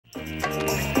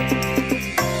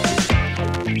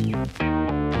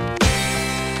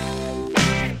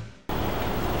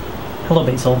Hello,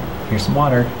 Basil. Here's some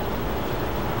water.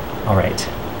 All right,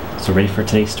 so ready for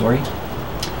today's story?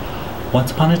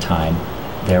 Once upon a time,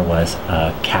 there was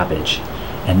a cabbage,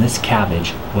 and this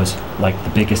cabbage was like the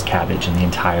biggest cabbage in the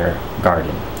entire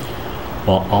garden.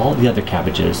 Well, all the other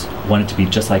cabbages wanted to be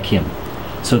just like him,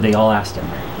 so they all asked him,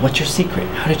 "What's your secret?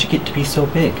 How did you get to be so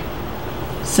big?"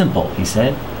 "Simple," he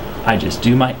said. "I just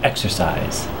do my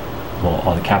exercise." Well,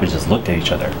 all the cabbages looked at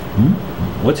each other.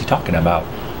 What's he talking about?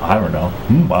 I don't know.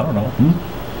 I don't know.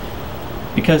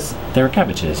 Because they were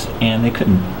cabbages, and they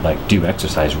couldn't, do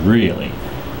exercise, really.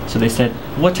 So they said,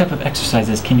 "What type of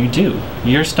exercises can you do?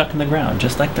 You're stuck in the ground,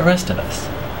 just like the rest of us."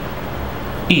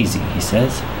 "Easy," he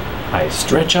says. "I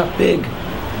stretch up big.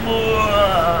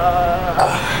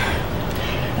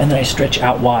 And then I stretch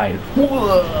out wide.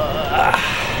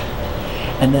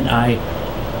 And then I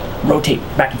rotate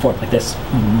back and forth like this."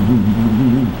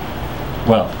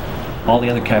 Well, all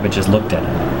the other cabbages looked at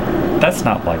him. "That's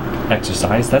not like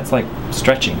exercise, that's like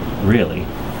stretching, really."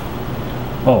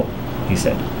 "Oh," he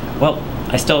said. "Well,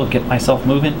 I still get myself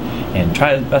moving and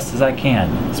try as best as I can,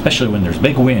 especially when there's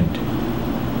big wind."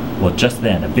 Well, just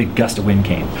then a big gust of wind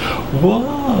came. Whoa,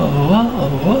 whoa,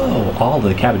 whoa. All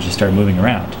the cabbages started moving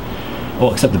around.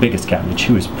 Well, except the biggest cabbage,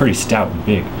 who was pretty stout and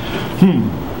big.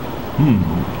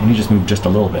 And he just moved just a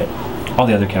little bit. All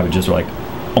the other cabbages were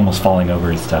almost falling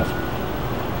over and stuff.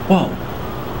 "Whoa,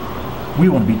 we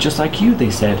want to be just like you," they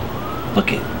said.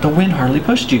 "Look it, the wind hardly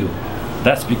pushed you."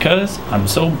 "That's because I'm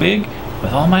so big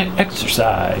with all my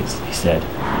exercise," he said.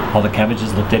 All the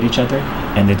cabbages looked at each other,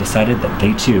 and they decided that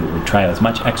they too would try as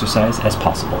much exercise as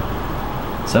possible.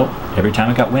 So every time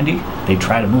it got windy, they'd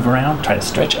try to move around, try to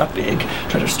stretch up big,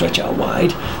 try to stretch out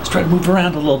wide, try to move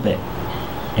around a little bit.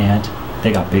 And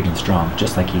they got big and strong,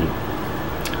 just like he.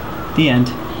 The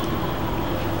end.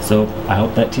 So I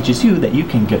hope that teaches you that you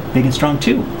can get big and strong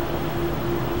too.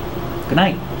 Good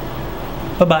night.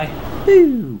 Bye-bye.